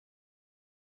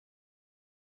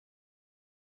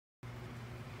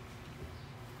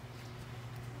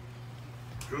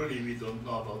Truly, we don't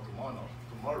know about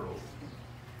tomorrow,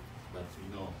 but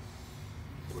we know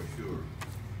for sure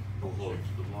who holds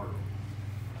tomorrow.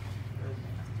 And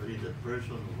actually, the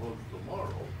person who holds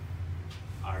tomorrow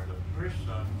are the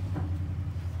person,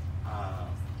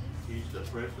 is the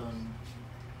person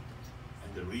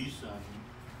and the reason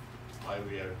why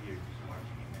we are here this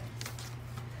morning. Amen.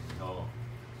 We know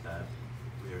that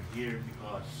we are here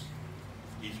because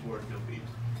He's worthy of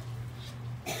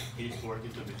it. He's worthy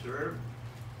to be served.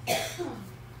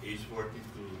 He's worthy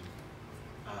to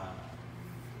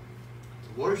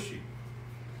worship.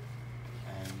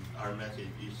 And our message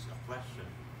is a question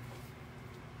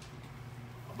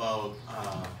about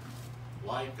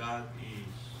why God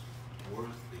is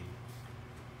worthy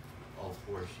of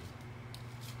worship.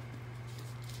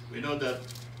 We know that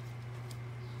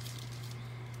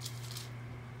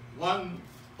one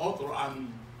author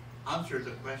answered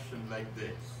the question like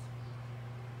this: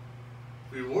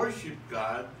 we worship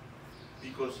God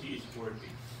because He is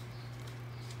worthy,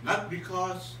 not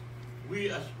because we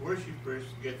as worshipers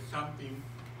get something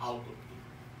out of it.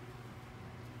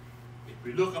 If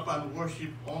we look upon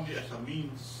worship only as a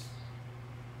means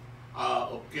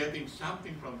of getting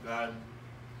something from God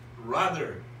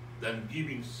rather than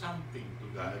giving something to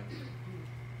God,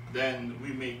 then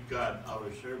we make God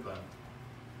our servant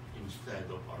instead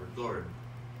of our Lord.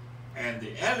 And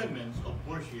the elements of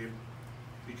worship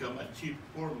become a cheap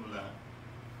formula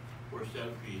for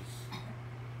selfish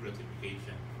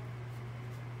gratification.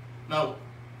 Now,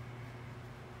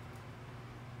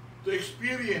 to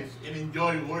experience and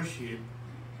enjoy worship,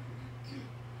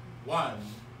 one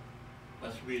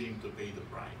was willing to pay the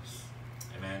price.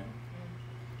 Amen?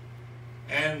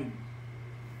 And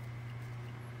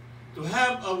to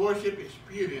have a worship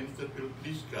experience that will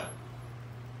please God,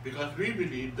 because we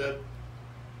believe that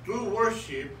true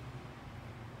worship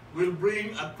will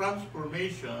bring a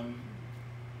transformation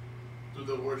to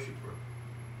the worshiper.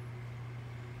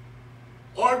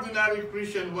 Ordinary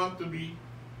Christians want to be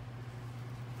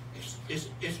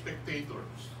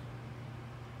spectators.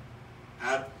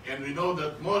 And we know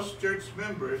that most church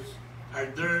members are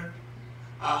there,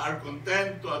 are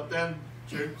content to attend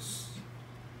church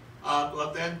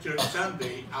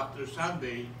Sunday after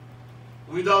Sunday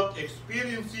without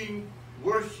experiencing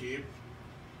worship,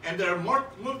 and there are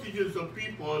multitudes of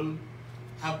people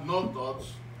have no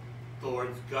thoughts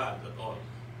towards God at all.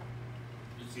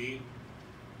 You see?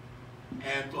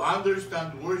 And to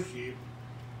understand worship,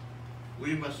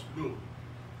 we must look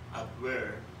at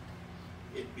where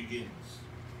it begins.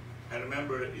 I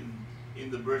remember in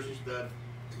the verses that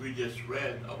we just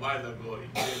read a while ago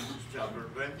in Genesis chapter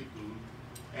 22,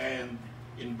 and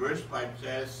in verse 5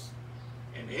 says,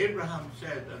 and Abraham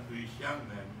said unto his young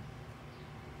men,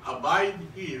 abide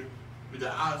here with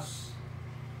us,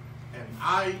 and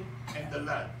I and the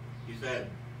lad, he said,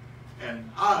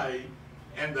 and I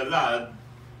and the lad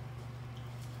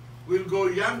will go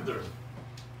yonder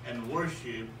and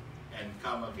worship and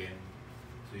come again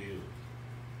to you.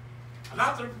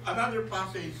 Another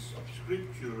passage of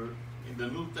scripture in the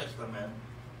New Testament,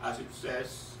 as it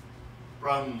says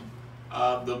from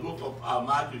the book of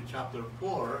Matthew chapter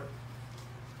 4,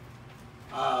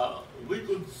 we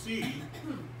could see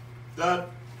that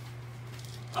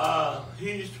He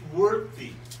is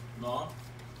worthy, no?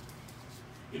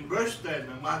 In verse 10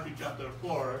 of Matthew chapter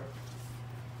 4,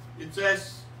 it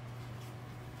says,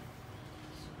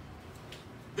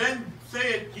 then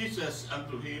saith Jesus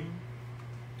unto him,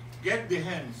 get thee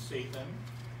hence, Satan,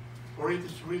 for it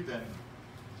is written,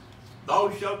 thou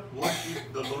shalt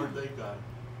worship the Lord thy God,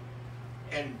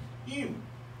 and Him,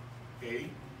 okay,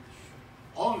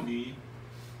 only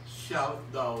shalt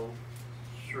thou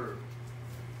serve.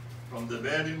 From the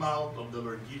very mouth of the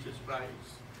Lord Jesus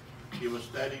Christ, He was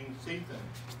telling Satan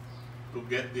to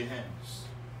get the hands,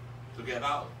 to get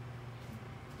out,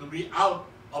 to be out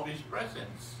of His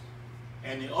presence.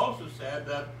 And He also said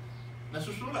that,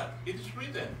 nasusulat, it is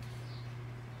written,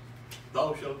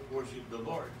 thou shalt worship the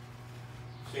Lord.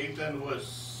 Satan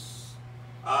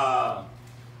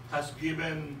has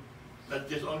given not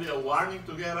just only a warning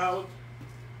to get out,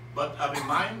 but a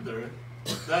reminder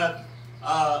that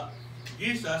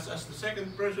Jesus, as the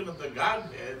second person of the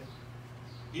Godhead,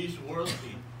 is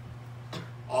worthy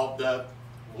of that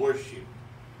worship.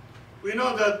 We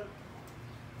know that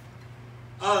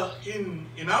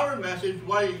in our message,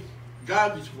 why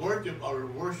God is worthy of our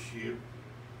worship,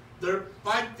 there are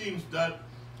 5 things that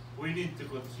we need to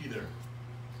consider.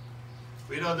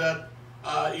 We know that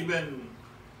even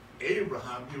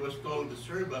Abraham, he was told the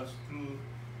servants to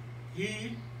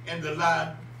him and the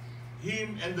lad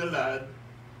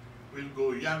will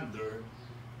go yonder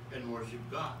and worship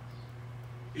God.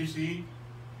 You see,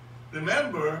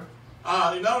 remember,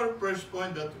 in our first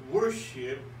point, that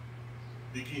worship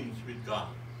begins with God.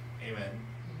 Amen.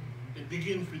 It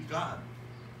begins with God.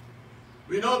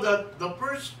 We know that the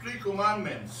first 3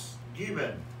 commandments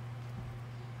given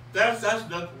tells us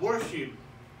that worship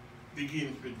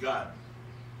begins with God.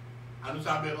 Ano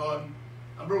sabi ron?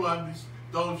 Number 1 is,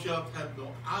 thou shalt have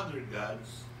no other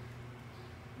gods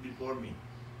before me.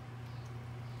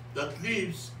 That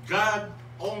leaves God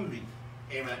only.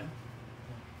 Amen.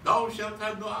 Thou shalt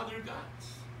have no other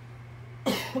gods.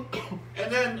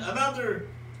 And then another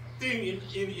thing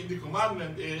in the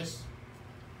commandment is,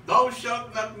 thou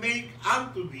shalt not make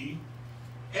unto thee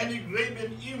any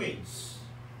graven image.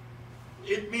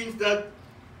 It means that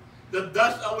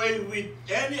does away with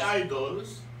any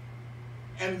idols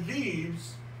and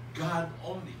leaves God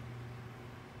only.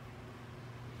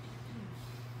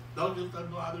 Thou shalt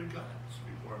have no other gods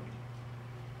before me.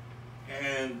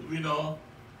 And we know.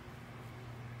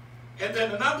 And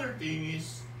then another thing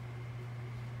is,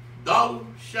 thou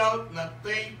shalt not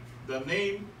take the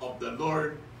name of the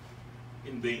Lord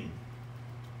in vain.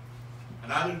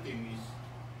 Another thing is,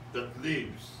 that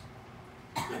lives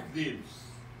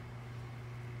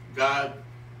God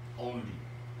only.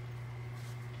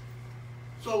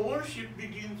 So worship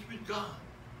begins with God.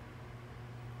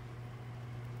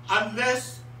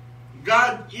 Unless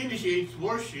God initiates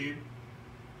worship,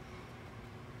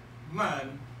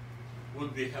 man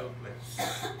would be helpless.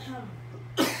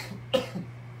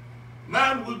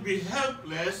 Man would be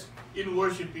helpless in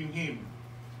worshiping Him.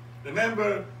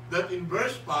 Remember that in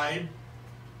verse 5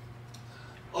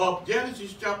 of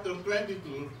Genesis chapter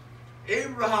 22,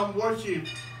 Abraham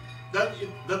worshipped,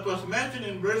 that was mentioned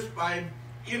in verse 5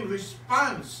 in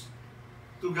response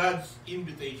to God's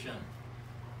invitation.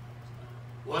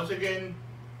 Once again,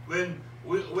 when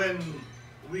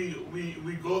we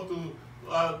go to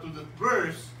the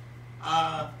verse,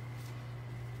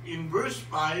 in verse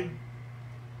 5,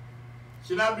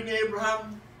 sinabi ni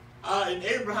Abraham, and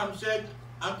Abraham said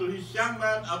unto his young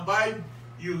man, abide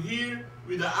you here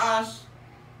with the ass,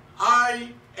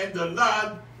 I and the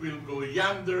lad will go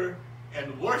yonder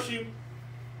and worship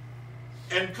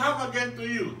and come again to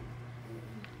you.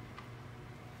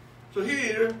 So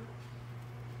here,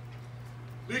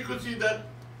 we could see that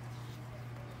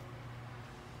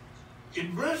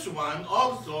in verse 1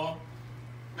 also,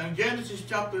 in Genesis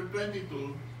chapter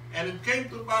 22, and it came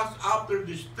to pass after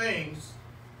these things,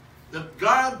 that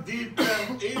God did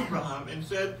tell Abraham and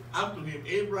said unto him,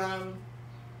 Abraham,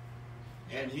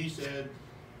 and he said,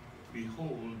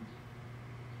 behold,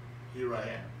 here I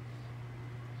am.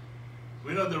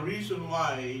 We know the reason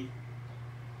why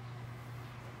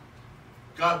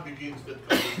God begins that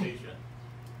conversation.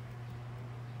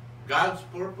 God's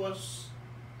purpose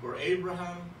for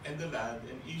Abraham and the lad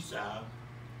and Isaac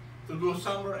to go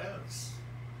somewhere else.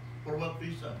 For what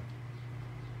reason?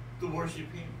 To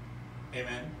worship Him.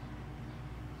 Amen.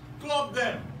 2 of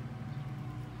them,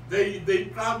 they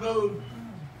traveled,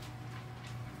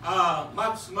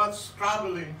 much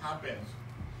traveling happens.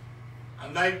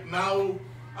 Unlike now,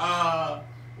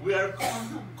 we are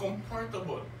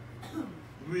comfortable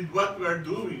with what we are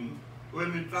doing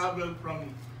when we travel from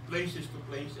places to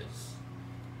places.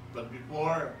 But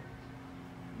before,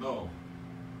 no,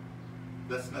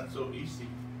 that's not so easy.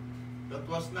 That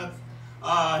was not,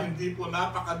 hindi po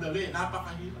napakadali,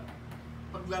 napakahirap.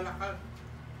 Paglalakad.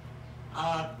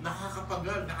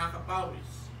 Nakakapagal,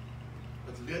 nakakapawis.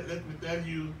 But let me tell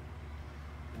you,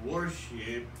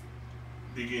 worship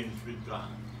begins with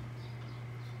God.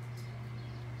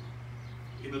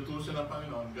 Inutusan ng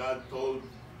Panginoon, God told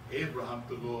Abraham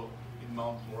to go in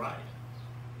Mount Moriah.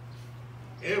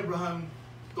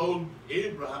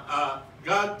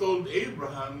 God told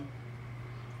Abraham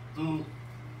to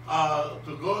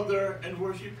go there and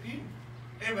worship Him.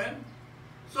 Amen.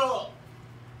 So,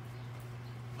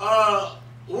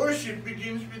 worship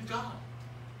begins with God.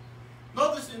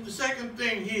 Notice in the second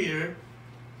thing here,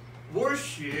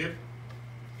 worship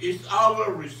is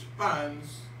our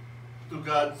response to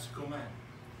God's command.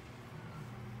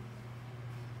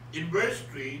 In verse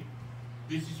 3,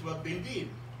 this is what they did.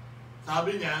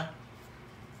 Sabi niya,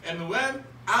 and went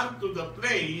unto the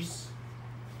place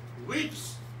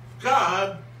which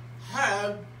God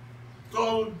had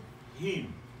told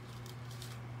him.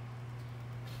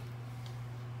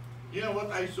 You know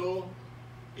what I saw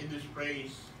in this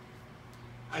phrase?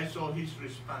 I saw his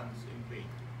response in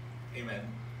faith. Amen.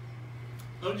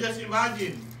 Now just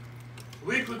imagine,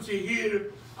 we could see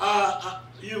here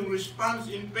yung response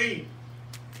in faith.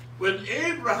 When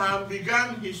Abraham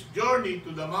began his journey to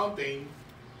the mountain,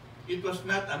 it was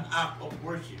not an act of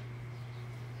worship.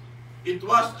 It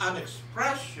was an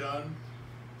expression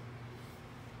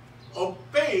of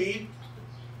faith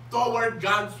toward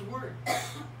God's word.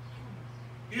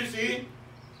 You see?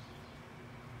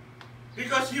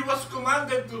 Because he was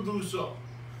commanded to do so.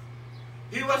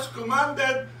 He was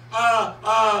commanded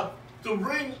to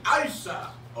bring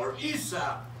Isaac or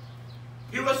Isaac.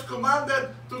 He was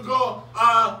commanded to go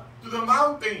to the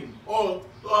mountain or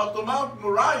to Mount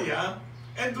Moriah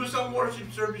and do some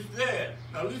worship service there.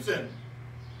 Now listen,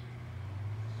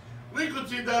 we could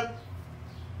see that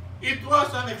it was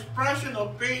an expression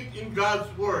of faith in God's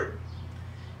word.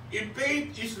 If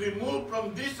faith is removed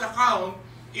from this account,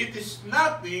 it is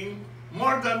nothing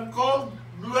more than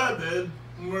cold-blooded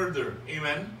murder.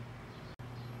 Amen?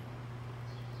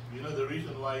 You know the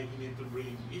reason why he needed to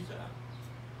bring Isaac?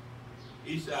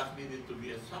 Isaac needed to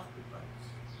be a sacrifice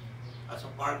as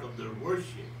a part of their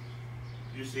worship.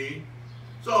 You see?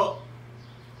 So,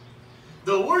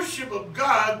 the worship of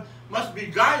God must be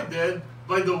guided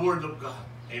by the Word of God.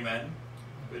 Amen?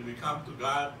 When we come to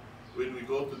God, when we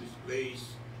go to this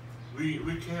place, we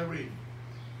carry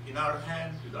in our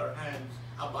hands, with our hands,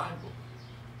 a Bible.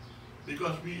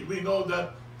 Because we know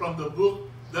that from the book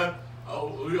that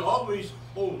we always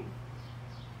hold,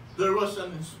 there was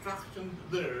an instruction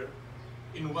there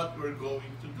in what we're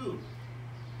going to do.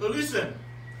 So listen,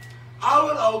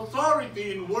 our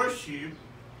authority in worship,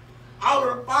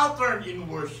 our pattern in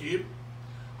worship,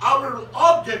 our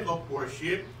object of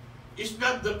worship is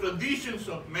not the traditions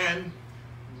of men,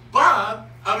 but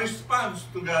a response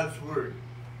to God's word.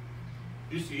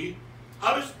 You see,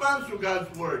 a response to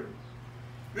God's word.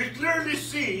 We clearly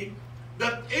see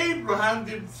that Abraham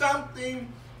did something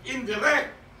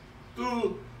indirect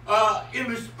in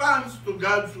response to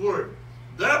God's word.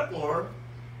 Therefore,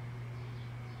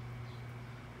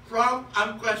 from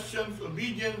unquestioned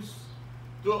obedience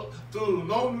to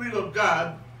known will of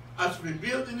God as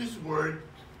revealed in His word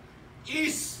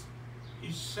is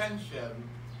essential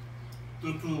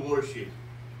to true worship.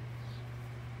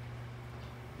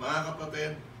 Mga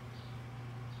kapatid,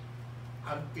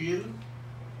 until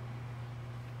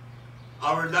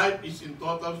our life is in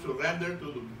total surrender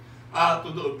to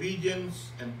the obedience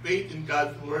and faith in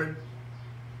God's word,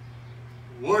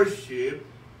 worship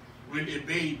will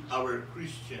evade our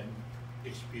Christian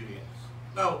experience.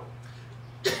 Now,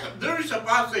 there is a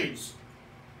passage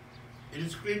in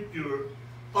Scripture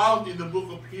found in the book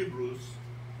of Hebrews,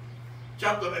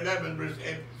 chapter 11, verse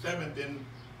 17,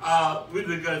 with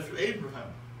regards to Abraham.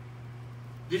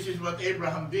 This is what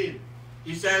Abraham did.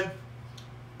 He said,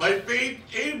 by faith,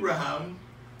 Abraham,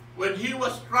 when he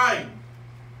was tried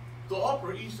to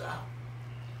offer Isaac,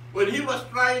 when he was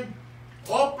tried,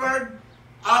 offered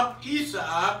up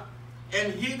Isaac,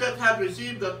 and he that had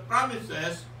received the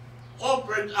promises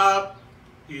offered up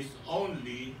his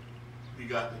only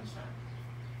begotten son.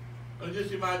 So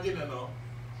just imagine,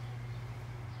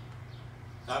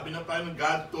 sabi ng Panginoon,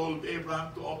 God told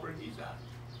Abraham to offer Isaac.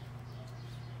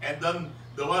 And then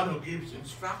the one who gives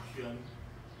instruction,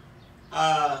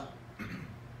 anong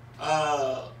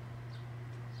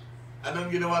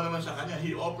ginawa naman sa kanya?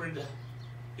 He offered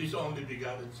his only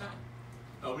begotten son.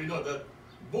 Now we know that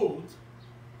both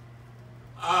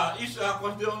Isaac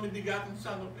was the only begotten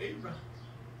son of Abraham,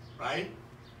 right?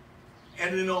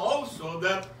 And we know also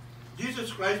that Jesus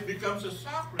Christ becomes a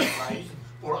sacrifice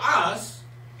for us,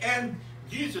 and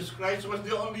Jesus Christ was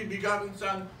the only begotten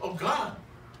Son of God,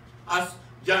 as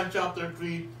John chapter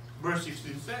 3, verse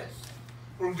 16 says.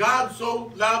 For God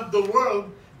so loved the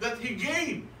world that He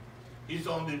gave His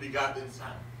only begotten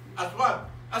Son. As what?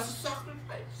 As a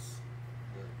sacrifice.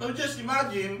 Now just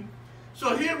imagine,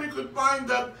 so here we could find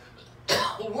that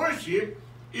worship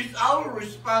is our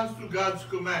response to God's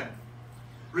command.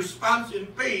 Response in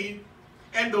faith,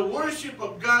 and the worship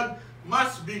of God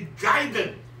must be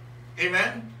guided,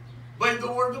 amen, by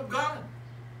the Word of God.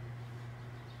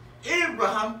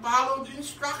 Abraham followed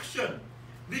instruction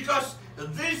because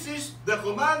this is the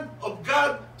command of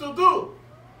God to do.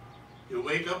 You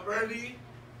wake up early,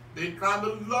 they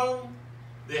travel long,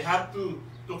 they have to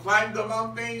climb the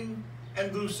mountain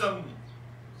and do some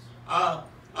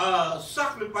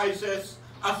sacrifices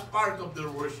as part of their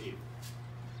worship.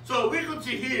 So we could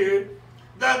see here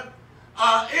that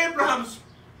Abraham's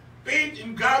faith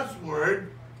in God's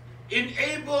word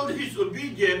enabled his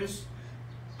obedience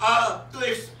to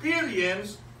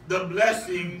experience the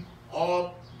blessing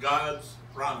of God's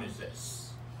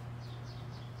promises.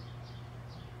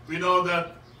 We know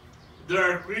that there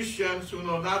are Christians who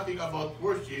know nothing about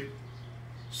worship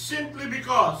simply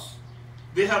because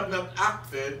they have not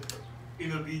acted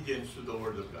in obedience to the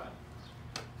Word of God.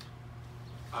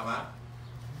 Tama?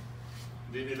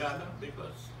 Hindi nila alam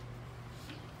because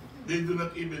they do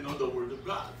not even know the Word of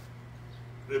God.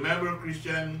 Remember,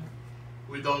 Christian,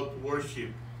 without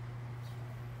worship,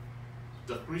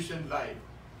 the Christian life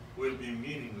will be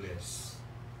meaningless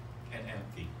and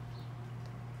empty.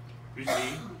 You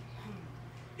see,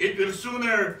 it will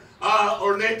sooner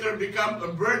or later become a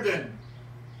burden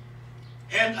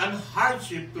and a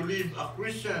hardship to live a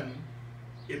Christian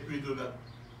if we do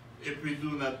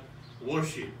not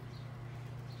worship.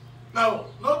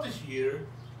 Now, notice here,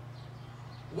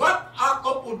 what act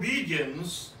of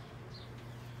obedience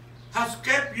has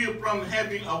kept you from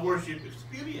having a worship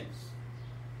experience?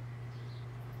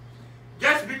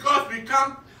 Just because we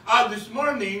come this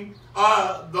morning,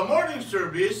 the morning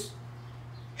service,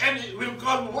 and it will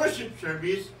call worship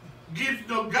service, gives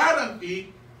no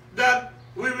guarantee that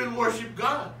we will worship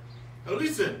God. Now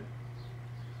listen,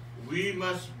 we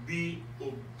must be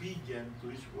obedient to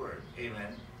His Word.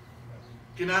 Amen?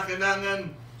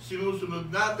 Kinakailangan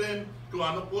sinusunod natin kung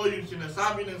ano po yung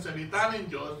sinasabi ng salita ng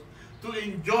Diyos to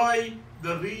enjoy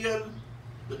the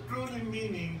truly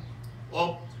meaning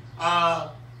of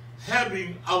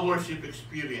having a worship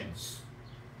experience.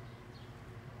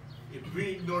 If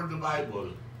we ignore the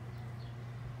Bible,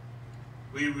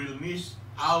 we will miss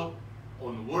out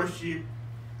on worship,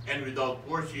 and without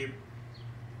worship,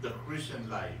 the Christian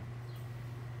life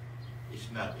is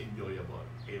not enjoyable.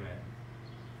 Amen.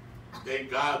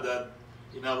 Thank God that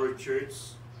in our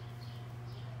church,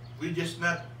 we do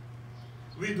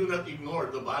not ignore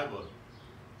the Bible.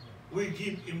 We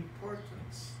give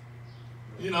importance.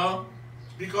 You know,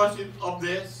 because of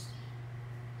this,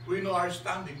 we know our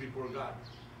standing before God.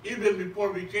 Even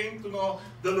before we came to know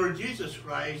the Lord Jesus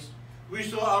Christ, we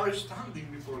saw our standing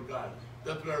before God,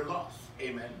 that we are lost.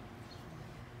 Amen.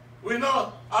 We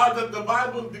know that the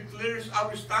Bible declares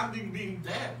our standing being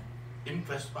dead in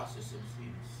trespasses and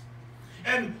sins.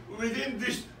 And within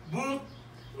this book,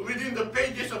 within the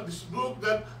pages of this book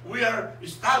that we are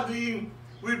studying,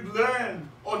 we've learned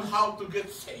on how to get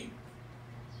saved.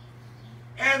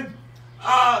 And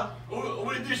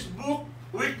with this book,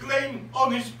 we claim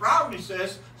on His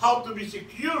promises how to be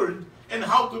secured and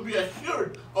how to be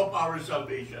assured of our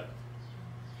salvation.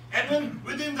 And then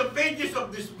within the pages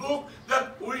of this book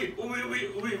that we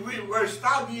were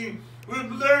studying,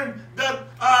 we've learned that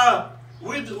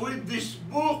with this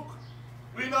book,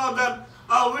 we know that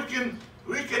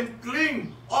we can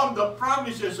cling on the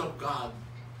promises of God.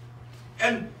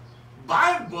 And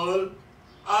Bible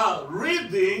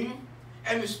reading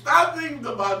and studying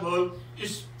the Bible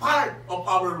is part of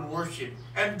our worship.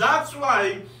 And that's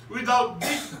why without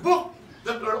this book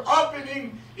that we're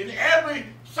opening in every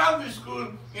Sunday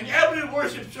school, in every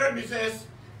worship services,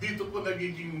 dito po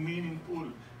nagiging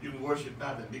meaningful yung worship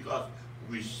natin because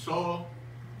we saw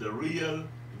the real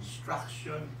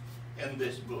instruction in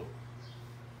this book.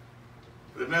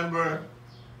 Remember,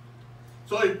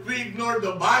 so if we ignore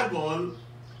the Bible,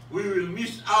 we will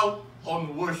miss out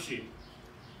on worship.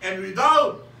 And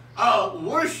without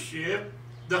worship,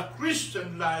 the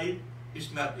Christian life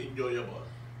is not enjoyable.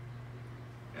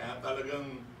 Kaya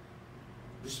talagang,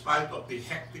 despite of the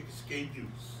hectic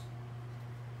schedules,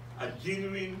 a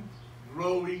genuine,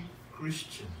 growing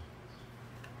Christian,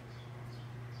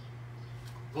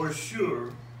 for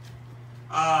sure,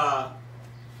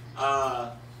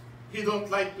 he don't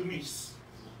like to miss.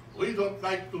 We don't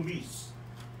like to miss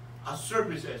a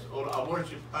services or a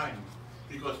worship time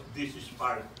because this is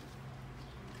part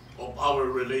of our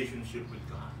relationship with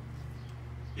God.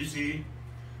 You see?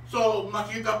 So,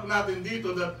 makita po natin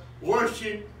dito that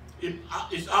worship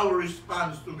is our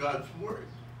response to God's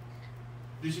Word.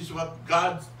 This is what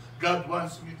God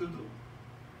wants me to do.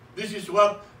 This is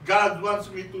what God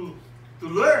wants me to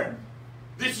learn.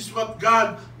 This is what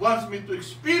God wants me to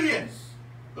experience.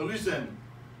 So listen,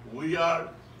 we are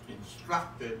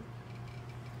instructed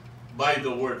by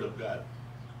the Word of God.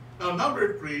 Now,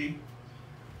 number 3,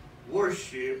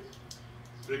 worship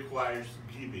requires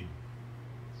giving.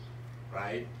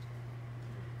 Right?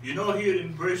 You know, here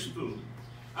in verse 2,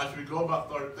 as we go back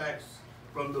to our text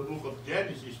from the book of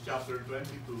Genesis, chapter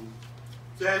 22,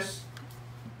 says,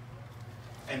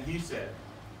 and he said,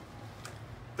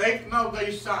 "Take now thy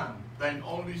son, thine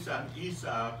only son,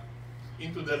 Isaac,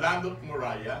 into the land of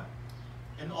Moriah,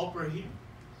 and offer him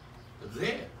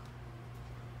there."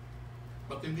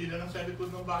 But hindi na lang sa likod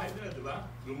ng bahay nila, di ba?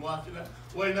 Gumawa sila.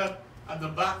 Why not at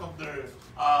the back of their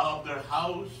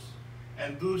house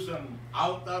and do some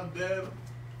altar there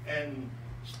and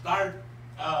start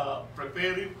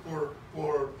preparing for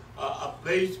a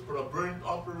place for a burnt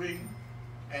offering,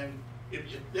 and if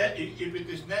it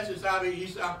is necessary,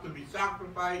 Isaac to be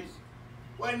sacrificed,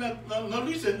 why not? Now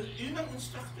listen, yun ang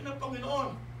instruction ng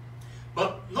Panginoon.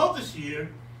 But notice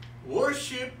here,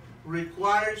 worship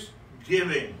requires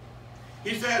giving.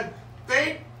 He said,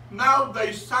 "Take now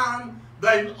thy son,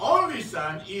 thine only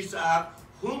son, Isaac,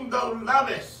 whom thou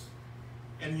lovest.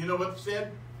 And you know what he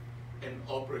said? And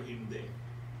offer him there.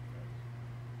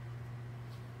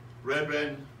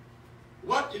 Brethren,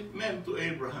 what it meant to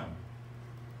Abraham.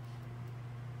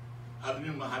 Alam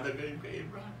niyo, mahalaga yun kay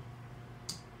Abraham.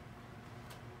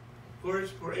 Of course,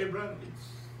 for Abraham, it's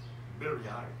very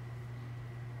hard.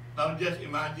 Now just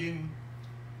imagine,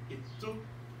 it took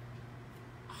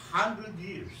 100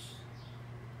 years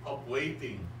of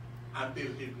waiting until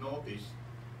he noticed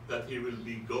that he will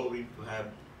be going to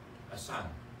have a son.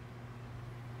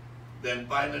 Then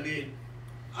finally,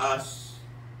 as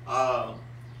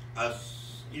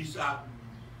Isaac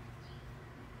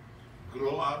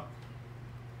grow up,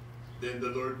 then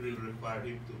the Lord will require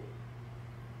him to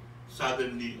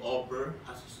suddenly offer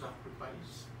as a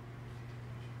sacrifice.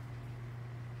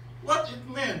 What it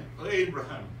meant to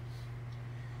Abraham?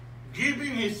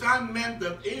 Giving his son meant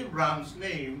that Abraham's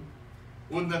name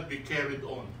would not be carried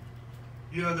on.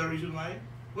 You know the reason why?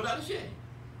 Wala na siya.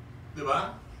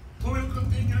 Diba? Who will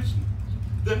continue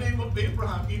the name of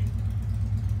Abraham if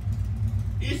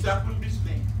Isaac will be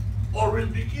slain or will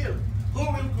be killed? Who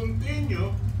will continue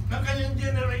ng kanyang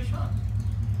generation?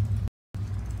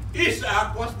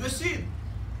 Isaac was the seed.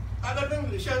 Talagang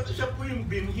siya po yung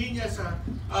binhi niya sa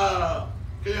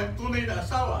kanyang tunay na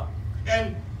asawa.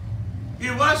 And he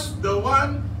was the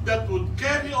one that would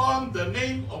carry on the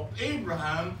name of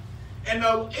Abraham. And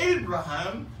now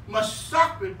Abraham must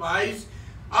sacrifice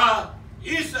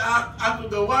Isaac unto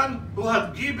the one who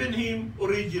had given him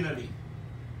originally.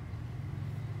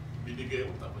 Binigay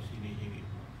mo tapos hinihingi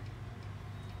mo.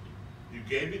 You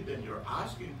gave it and you're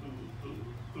asking to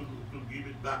give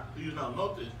it back to you. Now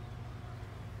notice,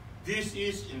 this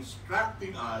is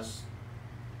instructing us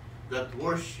that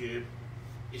worship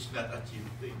is not a cheap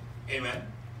thing. Amen?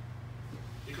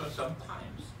 Because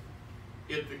sometimes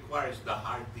it requires the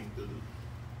hard thing to do.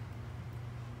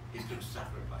 It took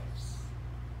sacrifice.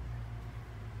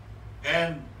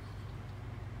 And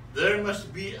there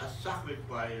must be a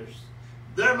sacrifice.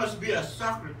 There must be a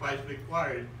sacrifice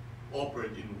required,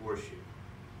 offered in worship.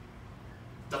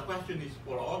 The question is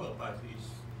for all of us is,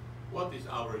 what is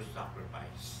our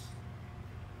sacrifice?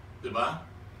 Diba?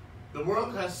 The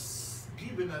world has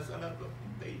given us a lot of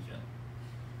temptation.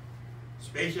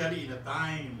 Especially in a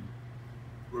time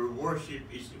where worship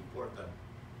is important.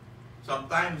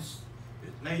 Sometimes,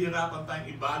 nahihirapan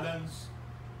tayong i-balance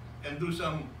and do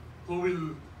some who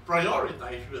will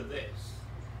prioritize with this.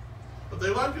 But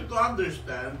I want you to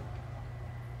understand,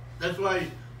 that's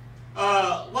why,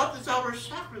 what is our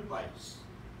sacrifice?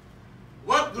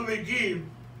 What do we give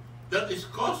that is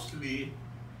costly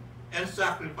and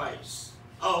sacrifice?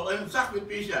 Oh, and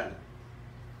sacrificial.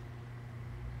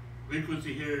 We could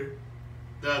see here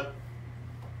that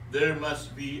there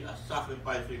must be a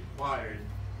sacrifice required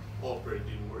offered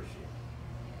in worship.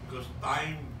 Because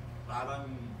time,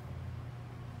 parang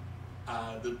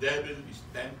the devil is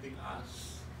tempting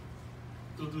us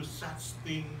to do such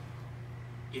thing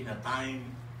in a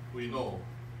time we know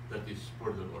that is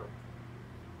for the Lord.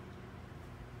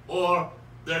 Or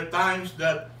there are times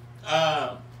that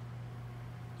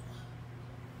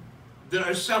there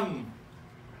are some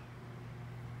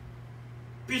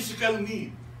physical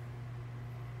need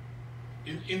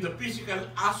in the physical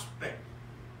aspect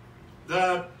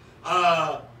that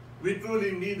we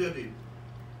truly needed it.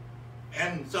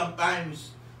 And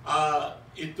sometimes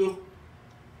it took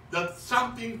that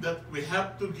something that we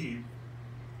have to give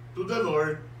to the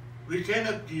Lord, we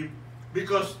cannot give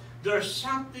because there's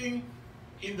something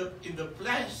in the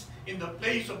place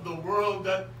of the world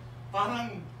that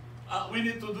parang we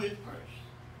need to do it first.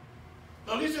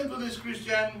 Now listen to this,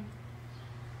 Christian.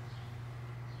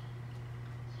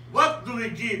 What do we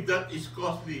give that is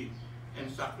costly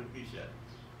and sacrificial?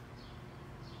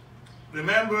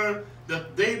 Remember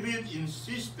that David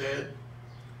insisted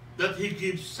that he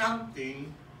gives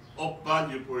something of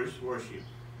value for his worship.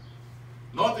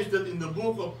 Notice that in the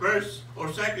book of 1st or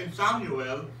 2nd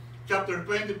Samuel, chapter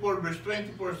 24, verse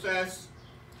 24 says,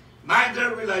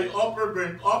 "Neither will I offer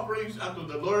burnt offerings unto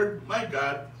the Lord my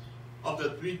God of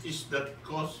the riches that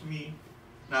cost me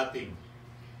nothing."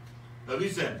 Now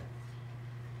listen,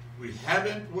 we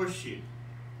haven't worshipped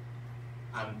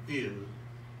until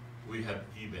we have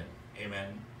given.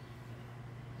 Amen?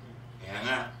 Kaya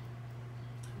nga,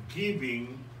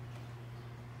 giving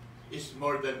is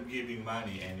more than giving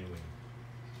money anyway.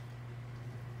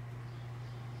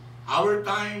 Our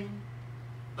time,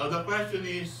 now the question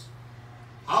is,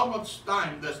 how much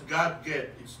time does God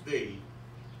get each day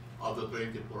of the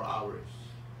 24 hours?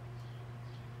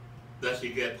 Does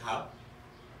he get half?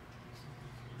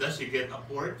 Does he get a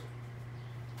fourth?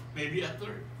 Maybe a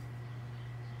third.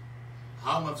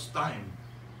 how much time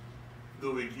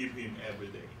do we give Him every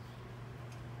day?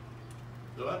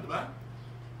 Diba? Diba?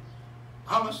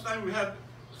 How much time we have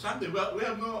Sunday? Well, we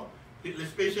have no,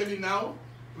 especially now,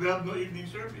 we have no evening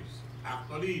service.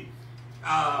 Actually,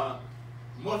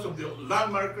 most of the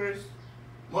landmarkers,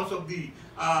 most of the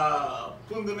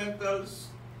fundamentals,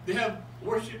 they have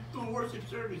two worship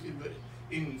service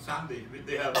in Sundays.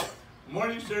 They have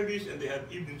morning service and they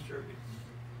have evening service.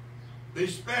 They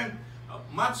spend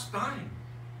much time,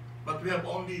 but we have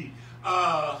only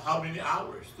how many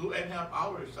hours? 2.5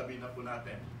 hours, sabi na po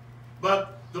natin.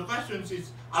 But the question is,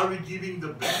 are we giving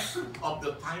the best of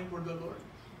the time for the Lord?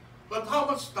 But how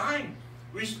much time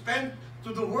we spend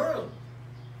to the world?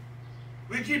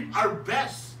 We give our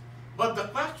best. But the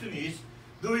question is,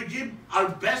 do we give our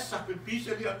best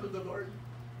sacrificially unto the Lord?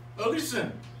 Now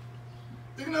listen,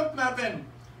 tingnan natin,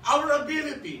 our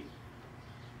ability.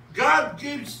 God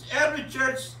gives every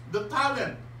church the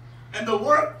talent and the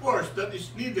workforce that is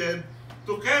needed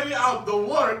to carry out the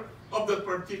work of the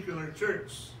particular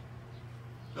church.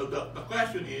 So the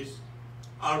question is,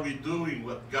 are we doing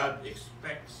what God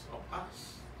expects of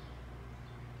us?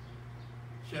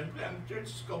 Siyempre, ang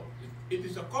church, it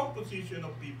is a composition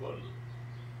of people.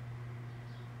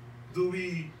 Do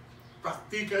we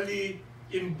practically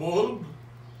involve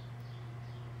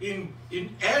in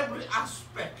every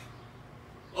aspect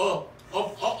of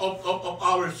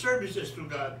our services to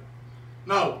God?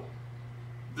 Now,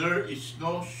 there is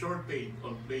no shortage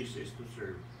on places to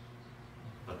serve.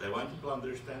 But I want you to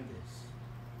understand this.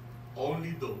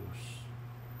 Only those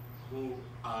who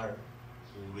are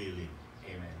willing.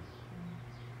 Amen.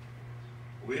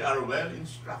 We are well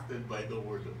instructed by the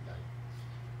Word of God.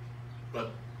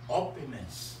 But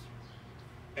openness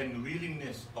and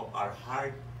willingness of our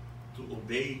heart to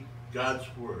obey God's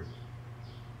Word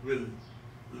will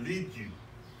lead you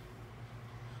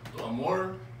to a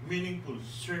more meaningful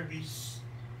service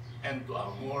and to a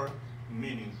more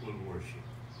meaningful worship.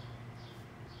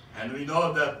 And we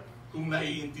know that kung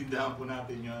naiintindihan po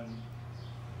natin yan,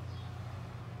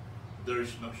 there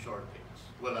is no shortage.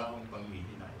 Wala akong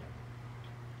panghihinayang.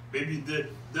 Maybe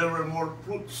there were more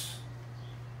fruits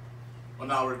on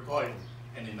our toil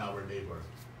and in our labor.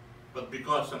 But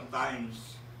because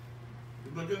sometimes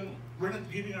we're not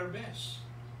giving our best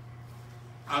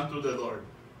unto the Lord.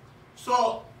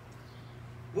 So,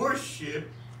 worship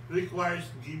requires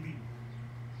giving.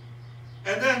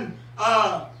 And then,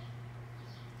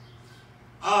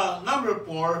 number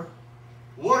 4,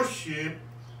 worship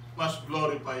must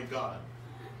glorify God.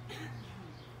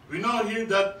 We know here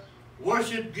that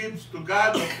worship gives to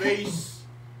God a place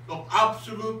of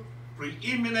absolute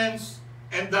preeminence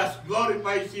and thus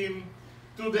glorifies Him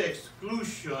to the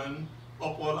exclusion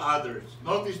of all others.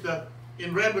 Notice that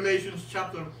in Revelation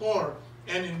chapter 4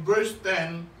 and in verse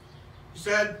 10, he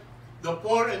said, the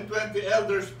 24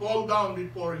 elders fall down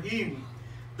before Him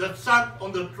that sat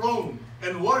on the throne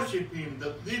and worship Him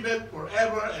that liveth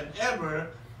forever and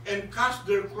ever, and cast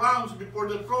their crowns before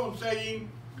the throne, saying,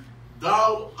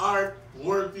 Thou art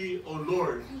worthy, O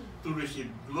Lord, to receive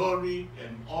glory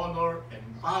and honor and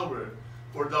power,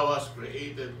 for Thou hast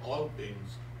created all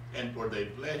things, and for Thy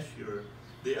pleasure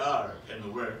they are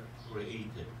and were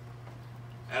created.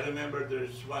 I remember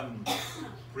there's one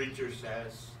preacher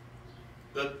says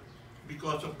that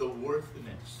because of the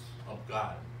worthiness of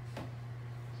God,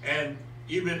 and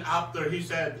even after he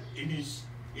said in his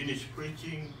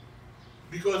preaching,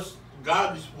 because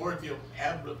God is worthy of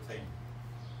everything.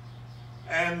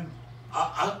 And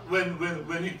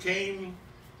when He came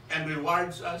and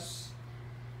rewards us,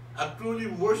 a truly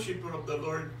worshiper of the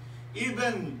Lord,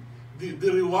 even the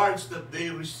rewards that they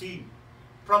receive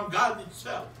from God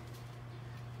itself,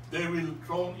 they will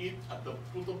throw it at the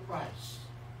foot of Christ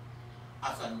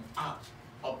as an act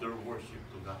of their worship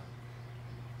to God.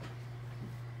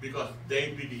 Because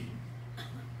they believe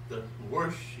that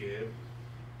worship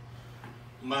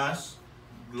must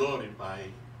glorify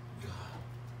God.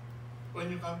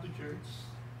 When you come to church,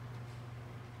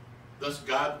 does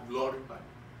God glorify?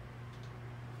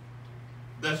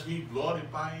 Does He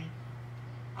glorify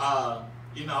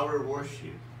in our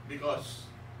worship? Because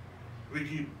we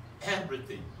give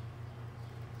everything,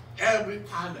 every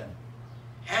talent,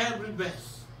 every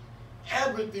best,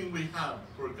 everything we have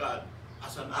for God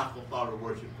as an act of our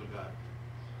worship to God.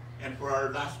 And for our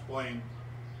last point,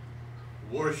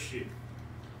 worship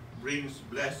brings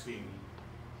blessing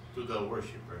to the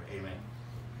worshiper. Amen.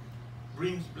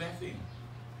 Brings blessing.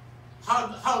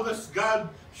 How does God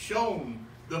show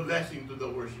the blessing to the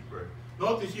worshiper?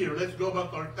 Notice here, let's go back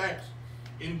to our text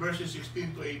in verses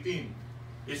 16 to 18.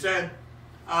 He said,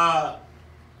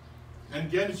 in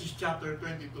Genesis chapter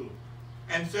 22,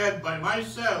 and said, By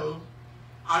myself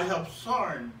I have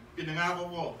sworn, pinangako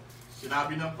ko,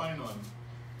 sinabi ng Panginoon,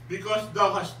 because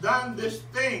thou hast done this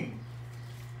thing,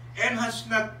 and hast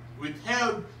not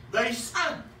withheld thy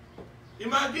son.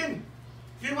 Imagine,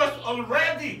 he was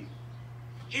already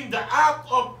in the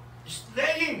act of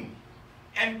slaying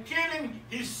and killing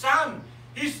his son,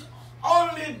 his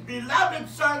only beloved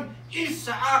son,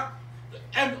 Isaac,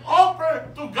 and offer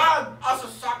to God as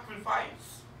a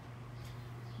sacrifice.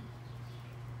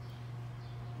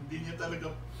 Hindi niya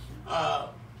talaga,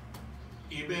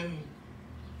 even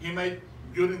he might,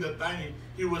 during the time,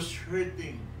 he was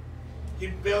hurting. He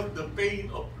felt the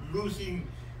pain of losing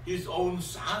his own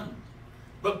son.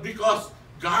 But because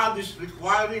God is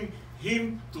requiring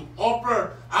him to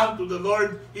offer unto the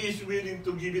Lord, he is willing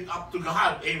to give it up to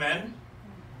God. Amen?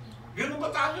 Ganun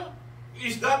ba tayo?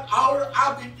 Is that our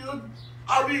attitude?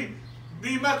 Are we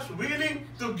be much willing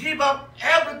to give up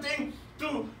everything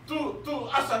to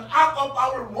as an act of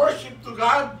our worship to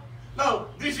God? Now,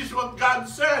 this is what God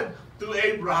said to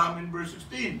Abraham in verse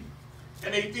 16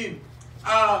 and 18.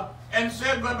 And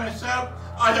said by myself,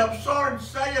 I have sworn,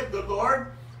 saith the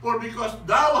Lord, for because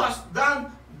thou hast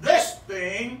done this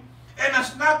thing, and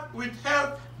hast not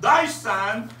withheld thy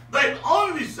son, thine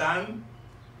only son,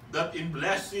 that in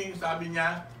blessing, sabi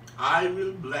niya, I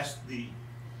will bless thee.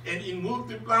 And in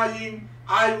multiplying,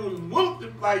 I will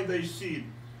multiply thy seed,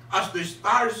 as the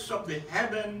stars of the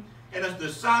heaven, and as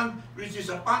the sun which is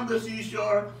upon the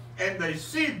seashore, and thy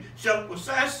seed shall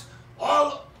possess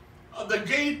all of the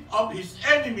gate of his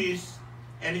enemies.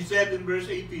 And he said in verse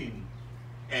 18,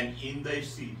 and in thy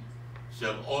seed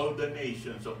shall all the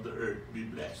nations of the earth be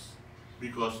blessed,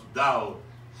 because thou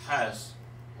hast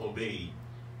obeyed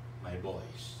my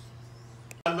voice.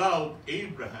 Allowed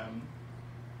Abraham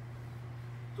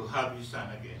to have his son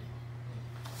again.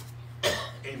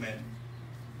 Amen.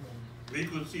 We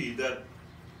could see that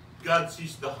God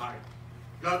sees the heart.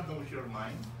 God knows your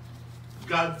mind.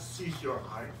 God sees your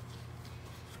heart.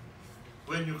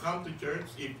 When you come to church,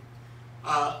 if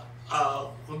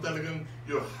kung talagang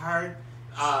your heart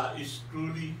is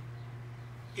truly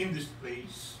in this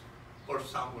place or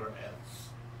somewhere else.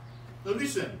 Now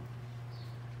listen,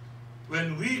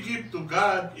 when we give to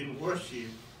God in worship,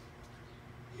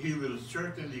 He will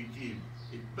certainly give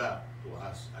it back to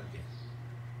us again.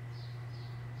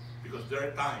 Because there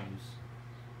are times,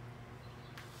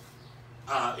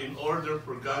 in order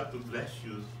for God to bless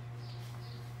you,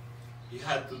 He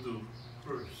had to do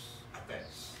first a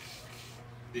test.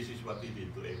 This is what He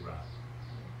did to Abraham.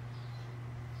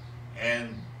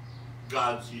 And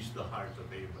God sees the heart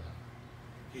of Abraham.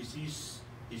 He sees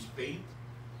his faith.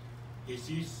 He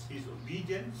sees his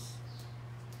obedience.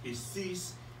 He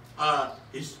sees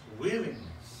his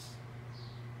willingness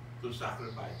to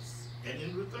sacrifice. And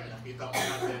in return, nakita mo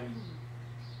natin,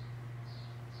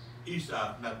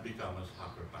 Isaac not become a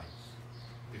sacrifice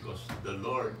because the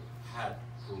Lord had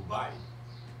provided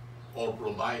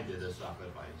a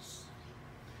sacrifice.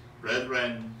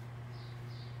 Brethren,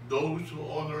 those who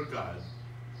honor God,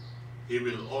 He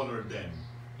will honor them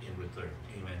in return.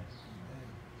 Amen.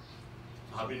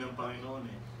 Sabi ng Panginoon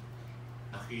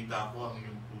nakita ko ang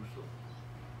iyong puso.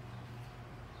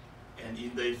 And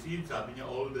in thy seed, sabi niya,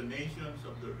 all the nations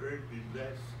of the earth be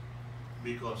blessed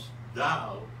because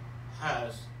thou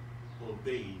hast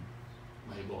obeyed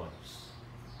my voice.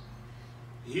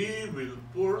 He will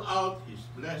pour out His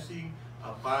blessing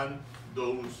upon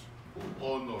those who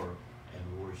honor and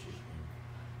worship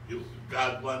Him.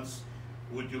 God wants,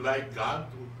 would you like God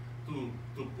to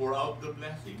pour out the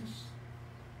blessings?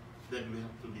 Then we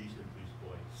have to listen to His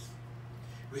voice.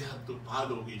 We have to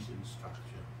follow His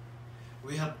instruction.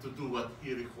 We have to do what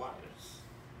He requires.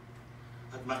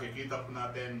 At makikita po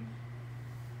natin,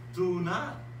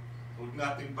 huwag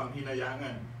nating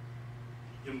panghinayangan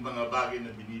yung mga bagay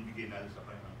na binibigay natin sa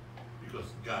Panginoon.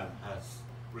 Because God has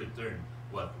returned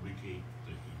what we gave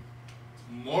to Him.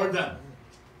 More than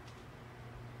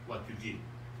what you give.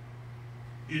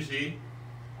 You see,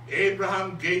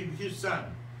 Abraham gave his son,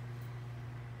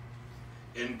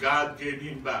 and God gave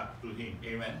him back to him.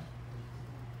 Amen?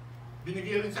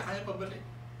 Binigay rin sa kanya pabalik.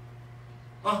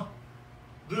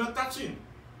 Do not touch him.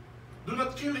 Do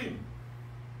not kill him.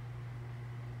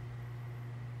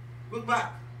 Look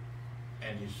back.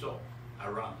 And he saw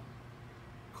a ram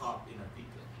caught in a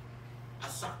thicket. A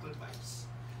sacrifice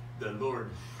the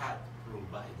Lord had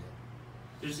provided.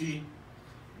 You see,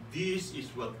 this is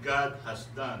what God has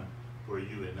done for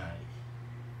you and I.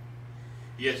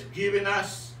 He has given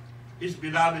us His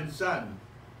beloved Son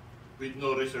with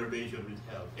no reservation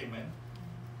withheld. Amen?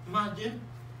 Imagine,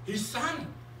 His Son.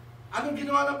 Anong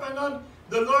ginawa ng Panginoon?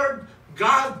 The Lord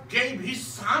God gave His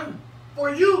Son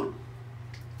for you.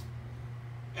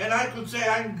 And I could say,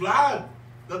 I'm glad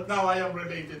that now I am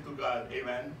related to God.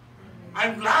 Amen.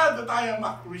 I'm glad that I am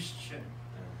a Christian.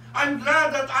 I'm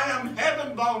glad that I am a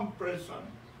heaven-bound person.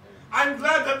 I'm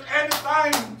glad that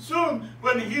anytime soon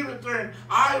when He returns,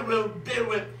 I will be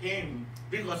with Him,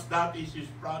 because that is His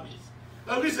promise.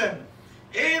 Now listen,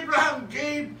 Abraham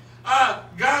gave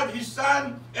God his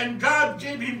son, and God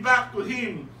gave him back to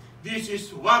him. This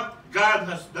is what God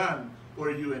has done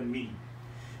for you and me.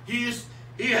 He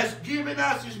has given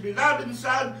us His beloved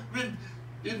Son with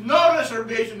no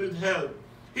reservation withheld.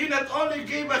 He not only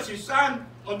gave us His Son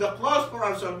on the cross for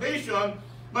our salvation,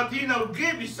 but He now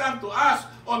gave His Son to us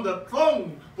on the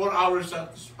throne for our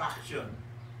satisfaction.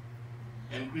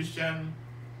 And Christian,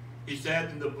 He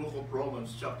said in the book of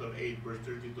Romans chapter 8 verse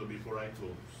 32, before I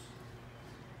close,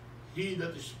 He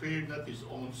that spared not His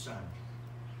own Son,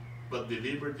 but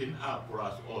delivered Him up for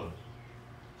us all,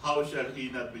 how shall He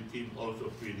not with Him also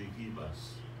freely give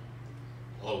us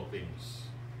all things?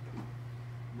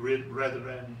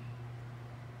 Brethren,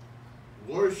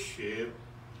 worship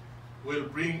will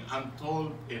bring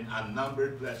untold and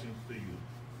unnumbered blessings to you,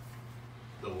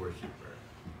 the worshiper.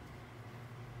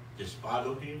 Just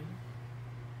follow Him,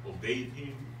 obey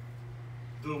Him,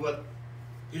 do what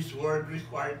His word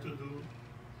required to do,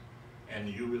 and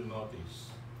you will notice,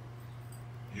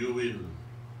 you will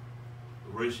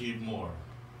receive more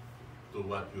to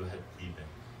what you have given.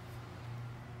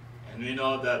 And we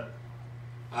know that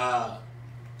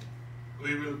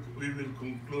we will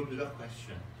conclude with a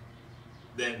question.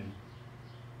 Then,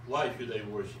 why should I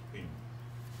worship Him?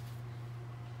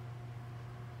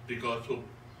 Because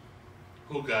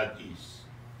who God is.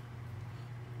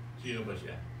 Sino ba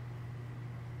siya?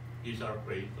 He's our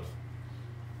Creator.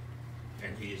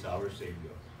 And He is our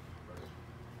Savior.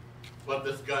 What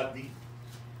does God need?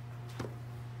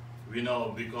 We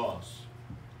know because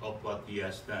of what He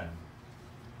has done.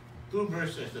 Two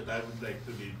verses that I would like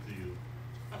to read to you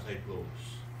as I close.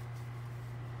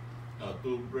 Now,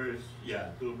 two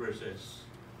verses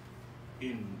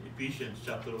in Ephesians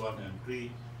chapter 1 and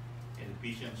 3. In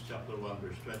Ephesians chapter 1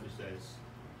 verse 20 says,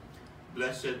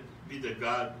 Blessed be the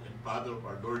God and Father of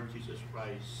our Lord Jesus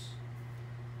Christ,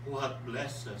 who hath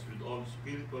blessed us with all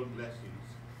spiritual blessings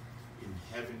in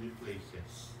heavenly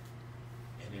places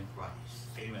and in Christ.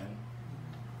 Amen.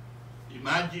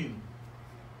 Imagine,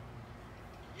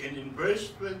 and in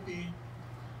verse 20,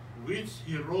 which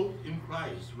He wrote in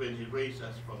Christ when He raised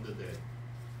us from the dead,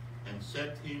 and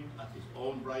set Him at His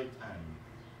own right hand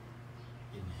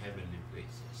in heavenly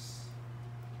places.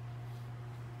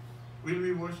 Will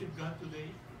we worship God today?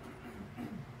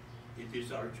 It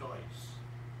is our choice.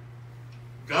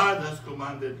 God has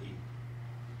commanded it.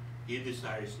 He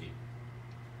desires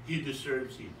it. He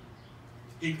deserves it.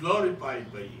 He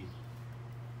glorified by it.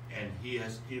 And He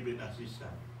has given us His Son.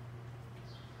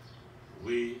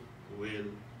 We will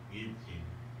give Him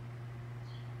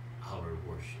our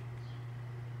worship.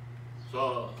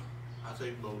 So, as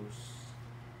I close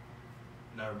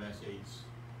in our message,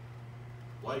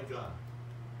 why God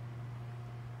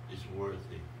is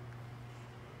worthy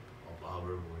of our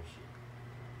worship.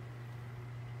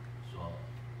 So,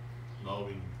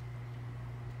 knowing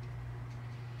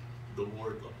the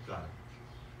Word of God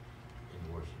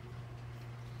in worship.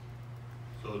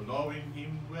 So, knowing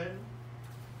Him well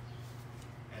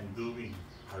and doing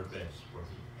our best for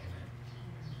Him. Amen.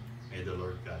 May the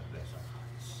Lord God bless us.